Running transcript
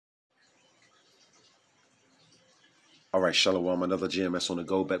All right, Shalom, another GMS on the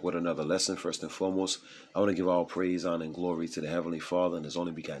go, back with another lesson. First and foremost, I want to give all praise, honor, and glory to the Heavenly Father and His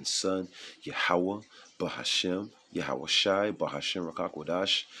only begotten Son, Yahweh, Bahashem, Yahweh Shai, Bahashem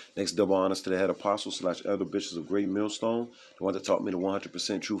Rakakwadash. Next, double honors to the head apostle / elder bishops of Great Millstone, the one that taught me the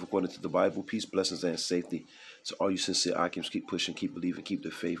 100% truth according to the Bible, peace, blessings, and safety. So all you sincere Akims, keep pushing, keep believing, keep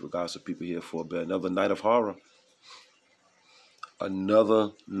the faith, regardless of people here for a bit. Another night of horror.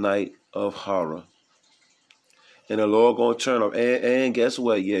 Another night of horror. And the Lord gonna turn up. And guess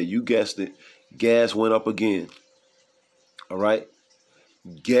what? Yeah, you guessed it. Gas went up again. All right?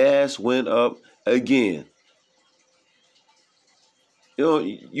 Gas went up again. You know,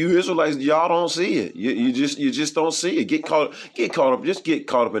 you Israelites, y'all don't see it. You just don't see it. Get caught up. Just get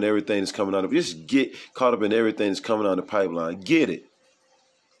caught up in everything that's coming out of. Just get caught up in everything that's coming out of the pipeline. Get it.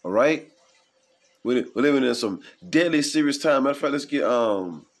 All right? We're living in some deadly serious time. Matter of fact, let's get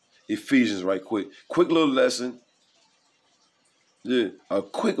Ephesians right quick. Quick little lesson. Yeah, a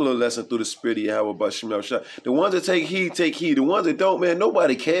quick little lesson through the spirit of Yahweh about Shemel Shah. The ones that take heed, take heed. The ones that don't, man,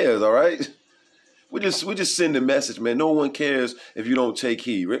 nobody cares, all right? We just send the message, man. No one cares if you don't take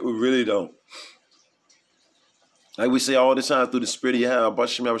heed. We really don't. Like we say all the time through the spirit of Yahweh about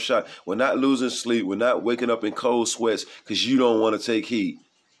Shemel Shah, we're not losing sleep. We're not waking up in cold sweats because you don't want to take heed.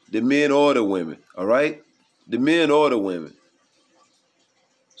 The men or the women, all right? The men or the women.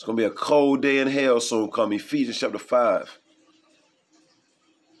 It's going to be a cold day in hell soon coming. Ephesians chapter 5.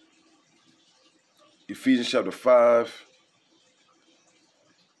 Ephesians chapter 5,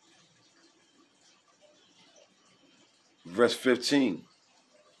 verse 15.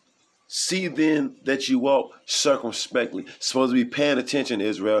 See then that you walk circumspectly. Supposed to be paying attention,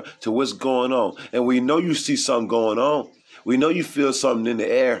 Israel, to what's going on. And we know you see something going on. We know you feel something in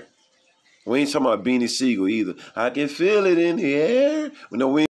the air. We ain't talking about Beanie Siegel either. I can feel it in the air. No,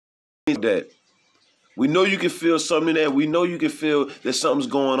 we ain't that. We know you can feel something in there. We know you can feel that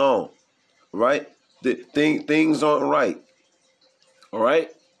something's going on, right? Things aren't right. All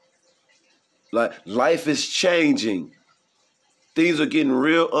right? Like life is changing. Things are getting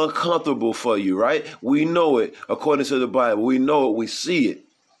real uncomfortable for you, right? We know it according to the Bible. We know it. We see it.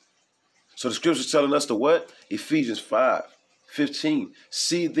 So the scripture's telling us to what? Ephesians 5:15.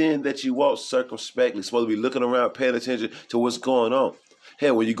 See then that you walk circumspectly. Supposed to be looking around, paying attention to what's going on.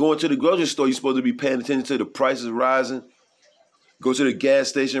 Hey, when you go into the grocery store, you're supposed to be paying attention to the prices rising. Go to the gas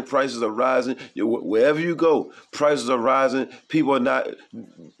station, prices are rising. Wherever you go, prices are rising. People are not,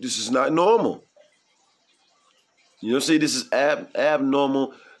 this is not normal. You know, see, this is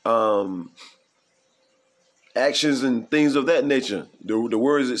abnormal actions and things of that nature. The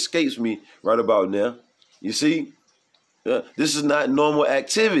words escapes me right about now. You see, this is not normal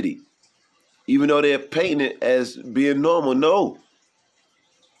activity. Even though they're painting it as being normal, no.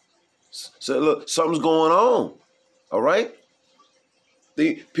 So look, something's going on, all right?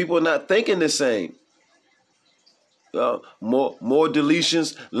 People are not thinking the same. More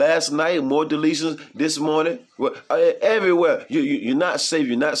deletions last night, more deletions this morning. Everywhere. You're not safe.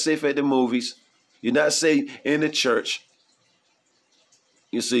 You're not safe at the movies. You're not safe in the church.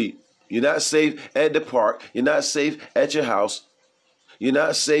 You see, you're not safe at the park. You're not safe at your house. You're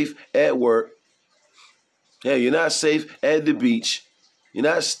not safe at work. Yeah, you're not safe at the beach. You're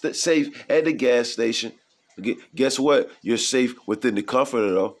not safe at the gas station. Guess what? You're safe within the comfort,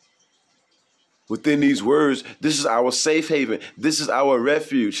 though. Within these words, this is our safe haven. This is our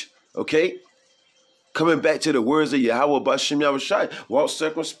refuge. Okay? Coming back to the words of Yahweh Bashem Yahushai. Walk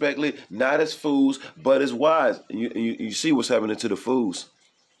circumspectly, not as fools, but as wise. And you see what's happening to the fools.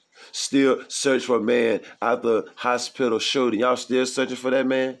 Still search for a man out the hospital shooting. Y'all still searching for that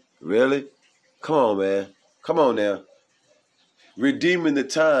man? Really? Come on, man. Come on now. Redeeming the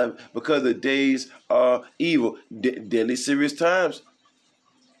time because the days are evil. Deadly serious times.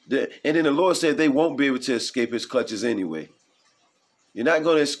 And then the Lord said they won't be able to escape his clutches anyway. You're not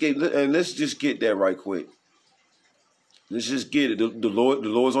going to escape. And let's just get that right quick. Let's just get it. The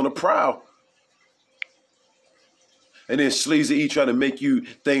Lord's on the prowl. And then Sleazy E trying to make you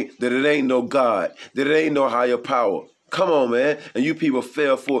think that it ain't no God, that it ain't no higher power. Come on, man. And you people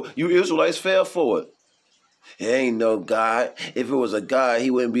fell for it. You Israelites fell for it. It ain't no God. If it was a God, he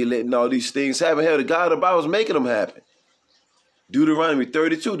wouldn't be letting all these things happen. Hell, the God of the Bible is making them happen. Deuteronomy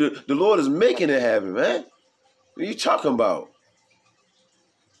 32, the Lord is making it happen, man. What are you talking about?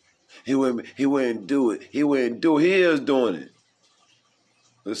 He wouldn't do it. He wouldn't do it. He is doing it.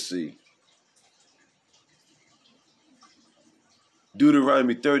 Let's see.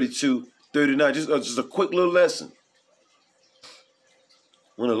 Deuteronomy 32, 39. Just a quick little lesson.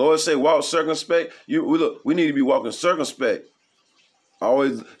 When the Lord say walk circumspect, we need to be walking circumspect.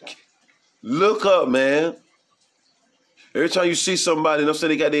 Always look up, man. Every time you see somebody,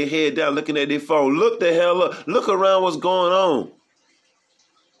 they got their head down looking at their phone, look the hell up. Look around what's going on.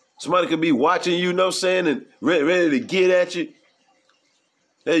 Somebody could be watching you, and ready to get at you.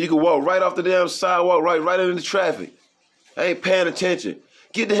 Yeah, you can walk right off the damn sidewalk, right into the traffic. I ain't paying attention.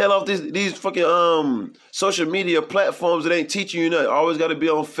 Get the hell off these fucking social media platforms that ain't teaching you nothing. Always got to be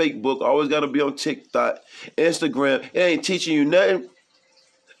on Facebook. Always got to be on TikTok, Instagram. It ain't teaching you nothing.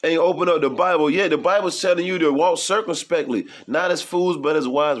 Ain't open up the Bible. Yeah, the Bible's telling you to walk circumspectly, not as fools, but as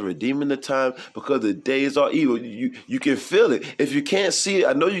wise, redeeming the time because the days are evil. You can feel it. If you can't see it,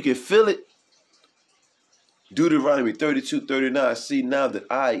 I know you can feel it. Deuteronomy 32:39. See now that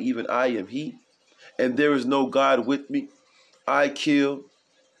I, even I am he, and there is no God with me. I kill,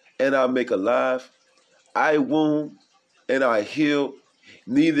 and I make alive. I wound, and I heal.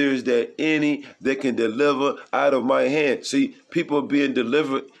 Neither is there any that can deliver out of my hand. See, people are being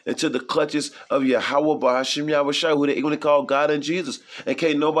delivered into the clutches of Yahweh B'Hashem Yahushua, who they call God and Jesus. And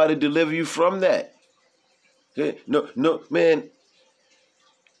can't nobody deliver you from that. Okay? No, man.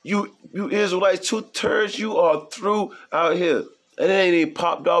 You Israelites, 2/3, you are through out here. And it ain't even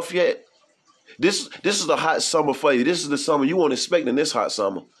popped off yet. This is a hot summer for you. This is the summer you weren't expecting this hot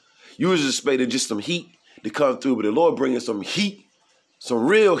summer. You was expecting just some heat to come through, but the Lord bringing some heat, some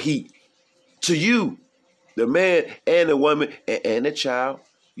real heat to you, the man and the woman and the child,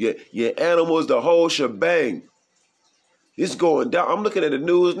 your animals, the whole shebang. It's going down. I'm looking at the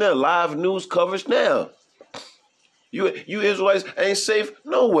news now, live news coverage now. You Israelites ain't safe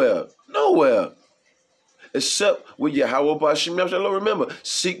nowhere, except with Yahweh B'Hashem Yahushua. Remember,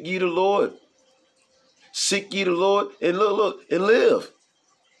 seek ye the Lord. Seek ye the Lord and look and live.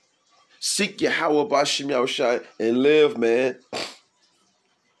 Seek Yahweh B'Hashem Yahushua and live, man.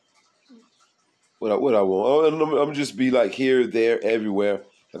 What I want. I'm just be like here, there, everywhere.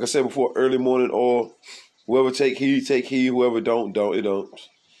 Like I said before, early morning oil. Whoever take heed, take heed. Whoever don't, it don't.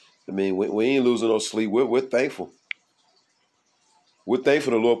 I mean, we ain't losing no sleep. We're thankful. We're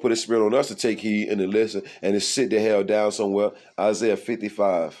thankful the Lord put his spirit on us to take heed and to listen and to sit the hell down somewhere. Isaiah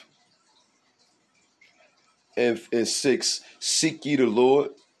 55 and 6. Seek ye the Lord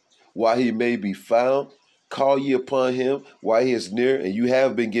while he may be found. Call ye upon him while he is near, and you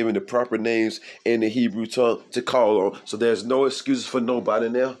have been given the proper names in the Hebrew tongue to call on. So there's no excuses for nobody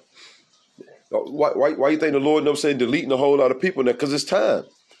now. Why you think the Lord, deleting a whole lot of people now? Because it's time.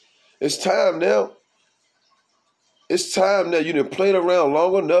 It's time now. It's time now. You done played around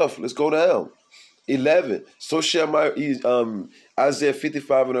long enough. Let's go down. 11. So shall my, Isaiah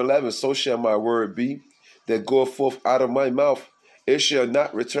 55 and 11. So shall my word be that goeth forth out of my mouth. It shall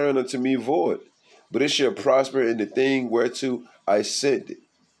not return unto me void, but it shall prosper in the thing whereto I sent it.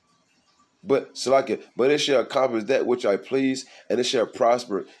 But it shall accomplish that which I please, and it shall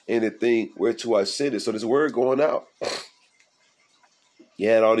prosper in the thing whereto I sent it. So this word going out. You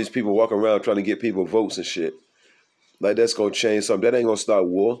had all these people walking around trying to get people votes and shit. Like that's gonna change something. That ain't gonna stop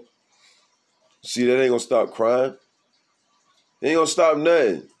war. See, that ain't gonna stop crime. It ain't gonna stop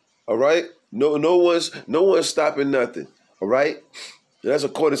nothing. All right? No one's stopping nothing. All right? That's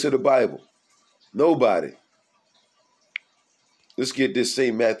according to the Bible. Nobody. Let's get this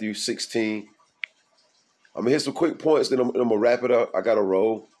St. Matthew 16. I'm gonna hit some quick points, then I'm gonna wrap it up. I gotta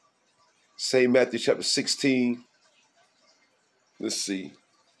roll. St. Matthew chapter 16. Let's see.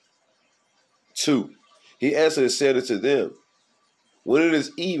 2. He answered and said unto them, when it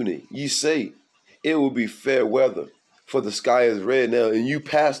is evening, ye say, it will be fair weather, for the sky is red now. And you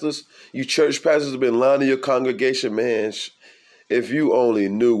pastors, you church pastors have been lying to your congregation, man. If you only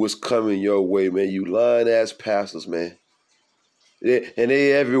knew what's coming your way, man, you lying ass pastors, man. And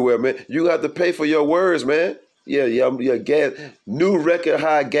they everywhere, man. You got to pay for your words, man. Yeah, gas, new record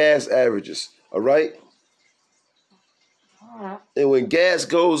high gas averages, all right? And when gas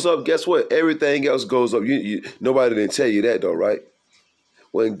goes up, guess what? Everything else goes up. Nobody didn't tell you that though, right?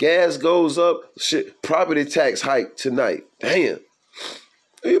 When gas goes up, shit, property tax hike tonight. Damn.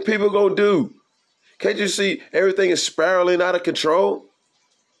 What are people gonna do? Can't you see everything is spiraling out of control?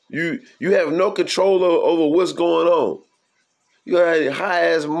 You have no control over what's going on. You got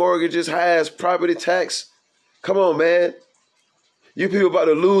high-ass mortgages, high-ass property tax. Come on, man. You people about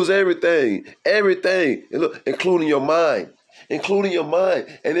to lose everything. Everything. And look, including your mind. Including your mind.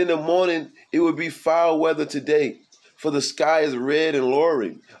 And in the morning, it would be foul weather today. For the sky is red and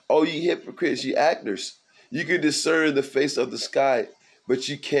lowering. Oh, ye hypocrites, ye actors. You can discern the face of the sky, but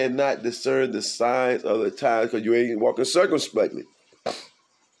you cannot discern the signs of the times because you ain't walking circumspectly.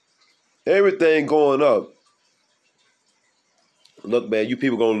 Everything going up. Look, man, you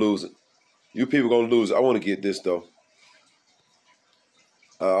people gonna lose it. You people gonna lose it. I want to get this though.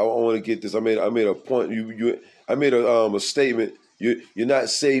 I want to get this. I made a point. I made a statement. You're not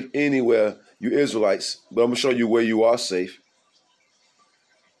safe anywhere, you Israelites. But I'm gonna show you where you are safe.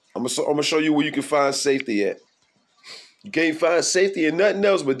 I'm gonna show you where you can find safety at. You can't find safety in nothing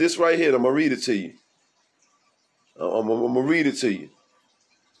else but this right here. I'm gonna read it to you. I'm gonna read it to you.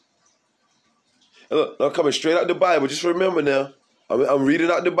 And look, I'm coming straight out the Bible. Just remember now. I'm reading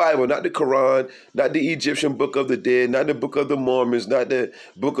out the Bible, not the Quran, not the Egyptian Book of the Dead, not the Book of the Mormons, not the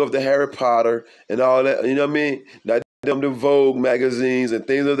Book of the Harry Potter and all that. You know what I mean? Not them the Vogue magazines and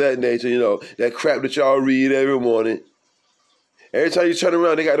things of that nature. You know, that crap that y'all read every morning. Every time you turn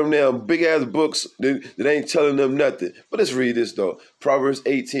around, they got them damn big ass books that ain't telling them nothing. But let's read this though. Proverbs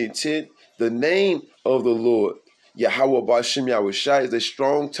 18:10. The name of the Lord, Yahweh Bashem Yahushai, is a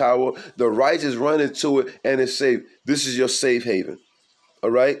strong tower. The righteous run into it and is safe. This is your safe haven.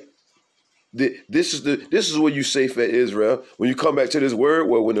 All right. This is where you safe at, Israel. When you come back to this word,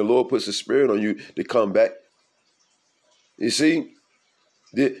 well, when the Lord puts the Spirit on you to come back. You see,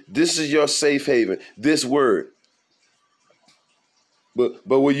 this is your safe haven. This word. But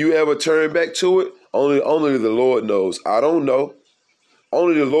will you ever turn back to it? Only the Lord knows. I don't know.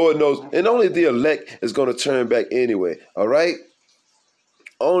 Only the Lord knows. And only the elect is going to turn back anyway. All right?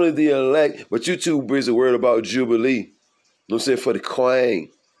 Only the elect. But you too busy worried about Jubilee. You know what I'm saying? For the coin.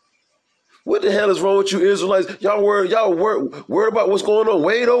 What the hell is wrong with you Israelites? Y'all worried about what's going on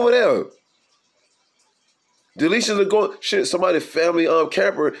way over there. Deletions are going. Shit, somebody's family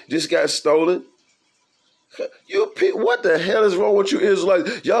camper just got stolen. What the hell is wrong with you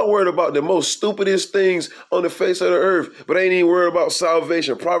Israelites? Y'all worried about the most stupidest things on the face of the earth, but ain't even worried about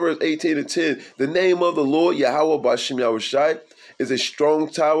salvation. Proverbs 18:10. The name of the Lord, Yahweh Bashem Yahushai, is a strong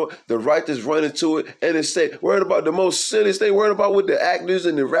tower. The righteous run into it and it's safe. Worried about the most silliest thing. Worried about what the actors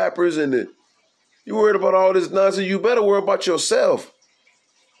and the rappers and you worried about all this nonsense. You better worry about yourself.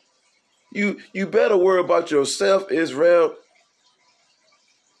 You better worry about yourself, Israel.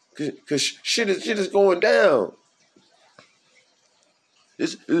 Because shit is going down.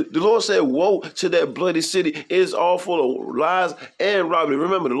 The Lord said, woe to that bloody city. It's all full of lies and robbery.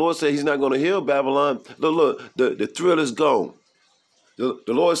 Remember, the Lord said he's not going to heal Babylon. Look, the thrill is gone. The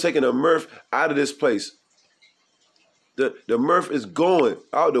Lord is taking the mirth out of this place. The mirth is going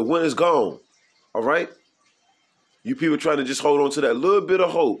out. The wind is gone. All right? You people trying to just hold on to that little bit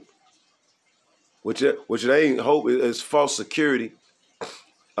of hope. Which it ain't hope. It's false security.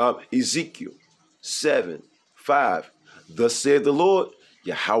 Ezekiel 7:5. Thus said the Lord,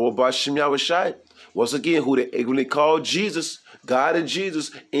 Yahweh Bashem Yahushai. Once again, who they ignorantly call Jesus, God and Jesus,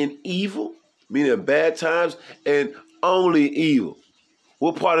 in evil, meaning bad times, and only evil.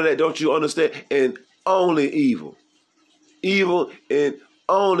 What part of that don't you understand? And only evil. Evil and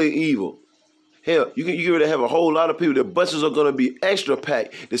only evil. Hell, you get ready to have a whole lot of people. The buses are going to be extra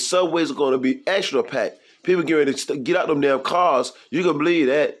packed. The subways are going to be extra packed. People get ready to get out them damn cars. You can believe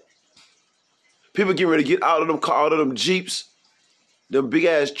that. People get ready to get out of them cars, out of them Jeeps, them big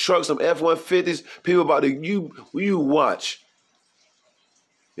ass trucks, them F-150s. People about to you watch.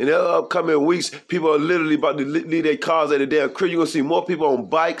 In the upcoming weeks, people are literally about to leave their cars at the damn crib. You're gonna see more people on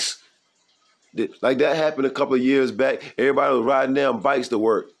bikes. Like that happened a couple of years back. Everybody was riding down bikes to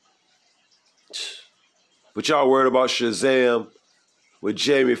work. But y'all worried about Shazam with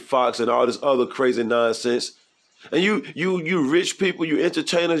Jamie Foxx and all this other crazy nonsense. And you rich people, you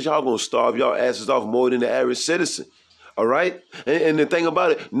entertainers, y'all gonna starve y'all asses off more than the average citizen. All right? And the thing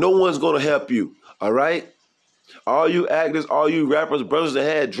about it, no one's gonna help you. All right? All you actors, all you rappers, brothers that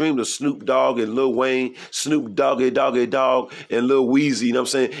had dreamed of Snoop Dogg and Lil Wayne, Snoop Doggy Doggy Dogg and Lil Weezy, you know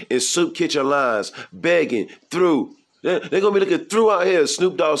what I'm saying? In soup kitchen lines, begging through. They're gonna be looking through out here.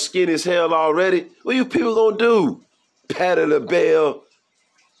 Snoop Dogg skinny as hell already. What you people gonna do? Patti LaBelle,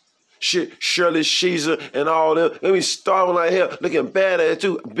 Shirley Caesar, and all them. They be starving out here, looking bad at it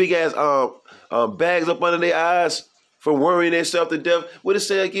too. Big ass bags up under their eyes from worrying themselves to death. What it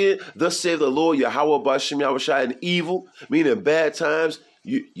say again? Thus saith the Lord, Yahweh Bashem Yahushai, in evil, meaning bad times.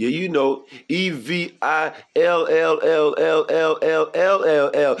 You know, EVILLLLLLLLL,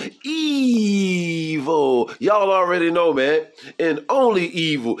 evil. Y'all already know, man. And only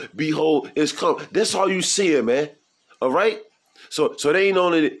evil, behold, is come. That's all you seeing, man. All right? So it ain't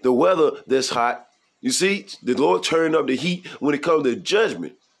only the weather that's hot. You see, the Lord turned up the heat when it comes to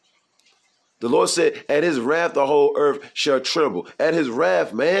judgment. The Lord said, at his wrath, the whole earth shall tremble. At his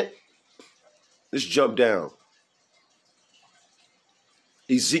wrath, man. Let's jump down.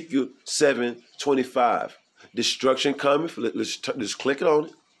 Ezekiel 7:25. Destruction coming. Let's just click it on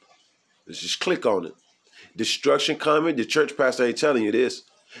it. Let's just click on it. Destruction coming. The church pastor ain't telling you this.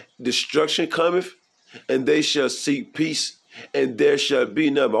 Destruction cometh, and they shall seek peace and there shall be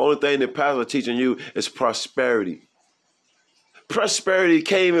none. The only thing the pastor teaching you is prosperity. Prosperity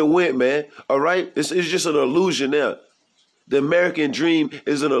came and went, man. All right? It's just an illusion now. The American dream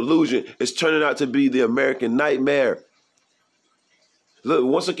is an illusion. It's turning out to be the American nightmare. Look,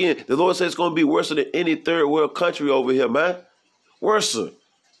 once again, the Lord says it's going to be worse than any third world country over here, man. Worse. And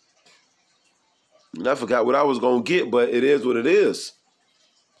I forgot what I was going to get, but it is what it is.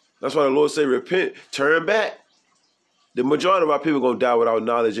 That's why the Lord said, repent, turn back. The majority of our people are going to die without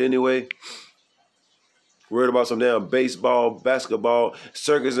knowledge anyway. Worried about some damn baseball, basketball,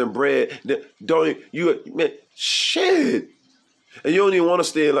 circus and bread. Don't you, man, shit. And you don't even want to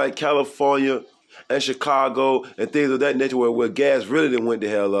stay in like California and Chicago and things of that nature where gas really done went the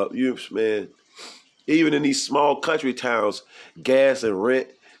hell up. You, man, even in these small country towns, gas and rent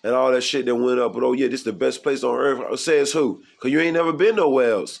and all that shit that went up. But oh yeah, this is the best place on earth. Says who? Because you ain't never been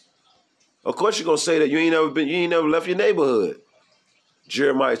nowhere else. Of course you're going to say that you ain't never left your neighborhood.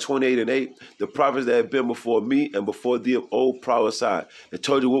 Jeremiah 28:8, the prophets that have been before me and before thee of old prophesied. They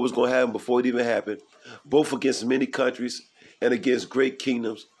told you what was going to happen before it even happened, both against many countries and against great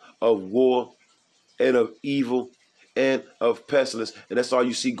kingdoms, of war and of evil and of pestilence. And that's all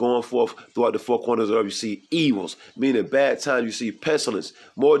you see going forth throughout the four corners of the earth. You see evils, meaning bad times. You see pestilence,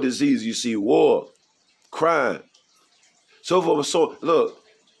 more disease. You see war, crime, so forth and so. Look,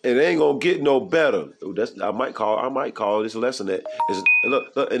 it ain't gonna get no better. I might call this lesson that is,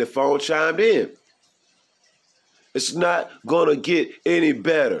 look, and the phone chimed in. It's not gonna get any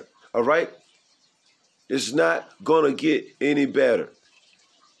better. All right. It's not gonna get any better.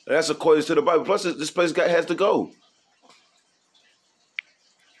 And that's according to the Bible. Plus, this place has to go.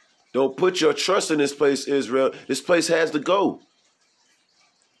 Don't put your trust in this place, Israel. This place has to go.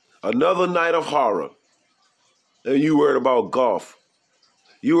 Another night of horror. And you worried about golf.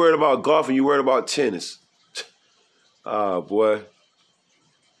 You worried about golf and you worried about tennis. Ah, boy.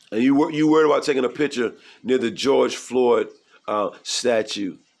 And you worried about taking a picture near the George Floyd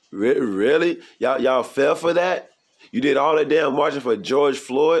statue. Really? Y'all fell for that? You did all that damn marching for George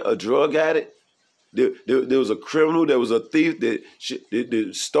Floyd, a drug addict? There was a criminal, there was a thief that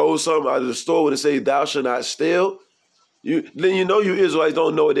stole something out of the store when they say thou shalt not steal. Then you know you Israelites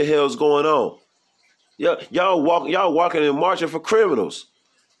don't know what the hell's going on. Y'all walking and marching for criminals.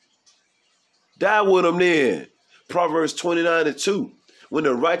 Die with them then. Proverbs 29:2. When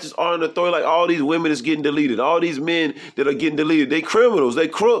the righteous are in authority, like all these women is getting deleted. All these men that are getting deleted, they criminals, they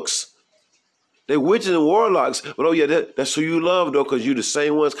crooks. They witches and warlocks. But oh yeah, that's who you love though, because you the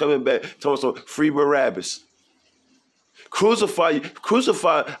same ones coming back. Talking about free Barabbas.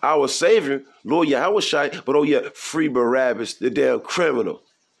 Crucify our Savior, Lord Yahushua, but oh yeah, free Barabbas, the damn criminal,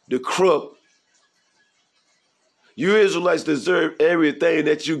 the crook. You Israelites deserve everything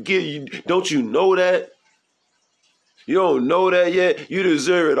that you get. Don't you know that? You don't know that yet? You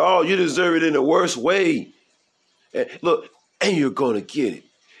deserve it all. You deserve it in the worst way. And look, and you're going to get it.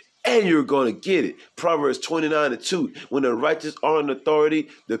 And you're going to get it. Proverbs 29:2. When the righteous are in authority,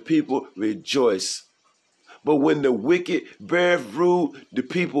 the people rejoice. But when the wicked beareth rule, the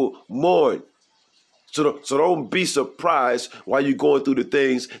people mourn. So don't be surprised while you're going through the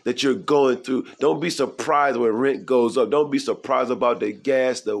things that you're going through. Don't be surprised when rent goes up. Don't be surprised about the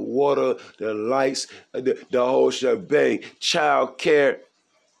gas, the water, the lights, the whole shebang, child care.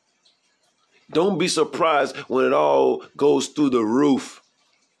 Don't be surprised when it all goes through the roof.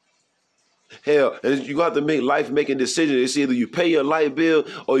 Hell, and you have to make life-making decisions. It's either you pay your light bill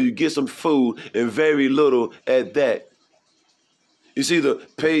or you get some food, and very little at that. It's either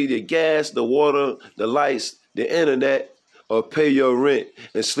pay the gas, the water, the lights, the internet, or pay your rent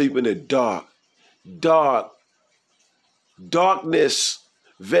and sleep in the dark. Darkness,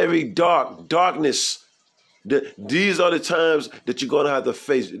 very darkness. These are the times that you're going to have to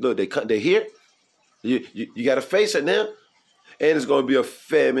face. Look, they're here. You got to face it now. And it's going to be a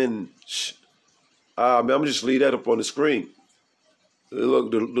famine. Man, I'm going to just leave that up on the screen.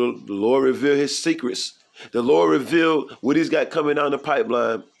 Look, the Lord revealed his secrets. The Lord revealed what he's got coming down the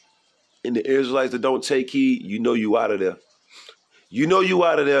pipeline. And the Israelites that don't take heed, you know you out of there. You know you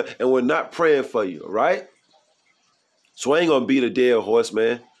out of there, and we're not praying for you, all right? So I ain't going to beat a dead horse,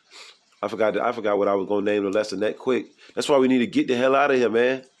 man. I forgot what I was going to name the lesson that quick. That's why we need to get the hell out of here,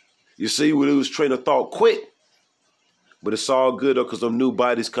 man. You see, we lose train of thought quick. But it's all good, though, because them new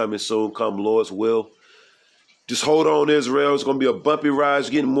bodies coming soon, come Lord's will. Just hold on, Israel. It's going to be a bumpy ride. It's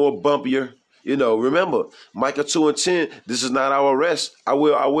getting more bumpier. You know, remember, Micah 2:10, this is not our rest. I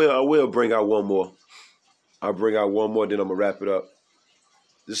will bring out one more. I'll bring out one more, then I'm going to wrap it up.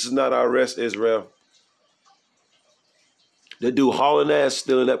 This is not our rest, Israel. That dude hauling ass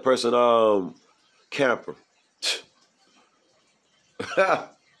still in that person camper.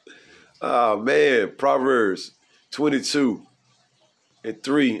 Oh, man. Proverbs 22 and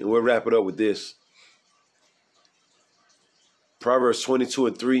 3. And we'll wrap it up with this. Proverbs 22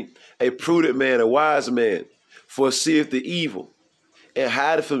 and 3. A prudent man, a wise man, foreseeth the evil, and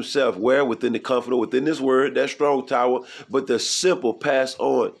hideth himself where? Within the comfort, within this word, that strong tower. But the simple pass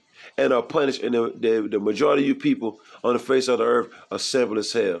on and are punished. And the majority of you people on the face of the earth are simple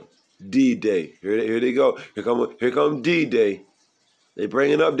as hell. D-Day. Here they go. Here come D-Day. They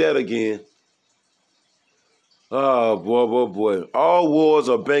bringing up that again. Oh, boy. All wars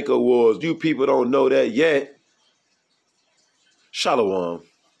are banker wars. You people don't know that yet. Shalom.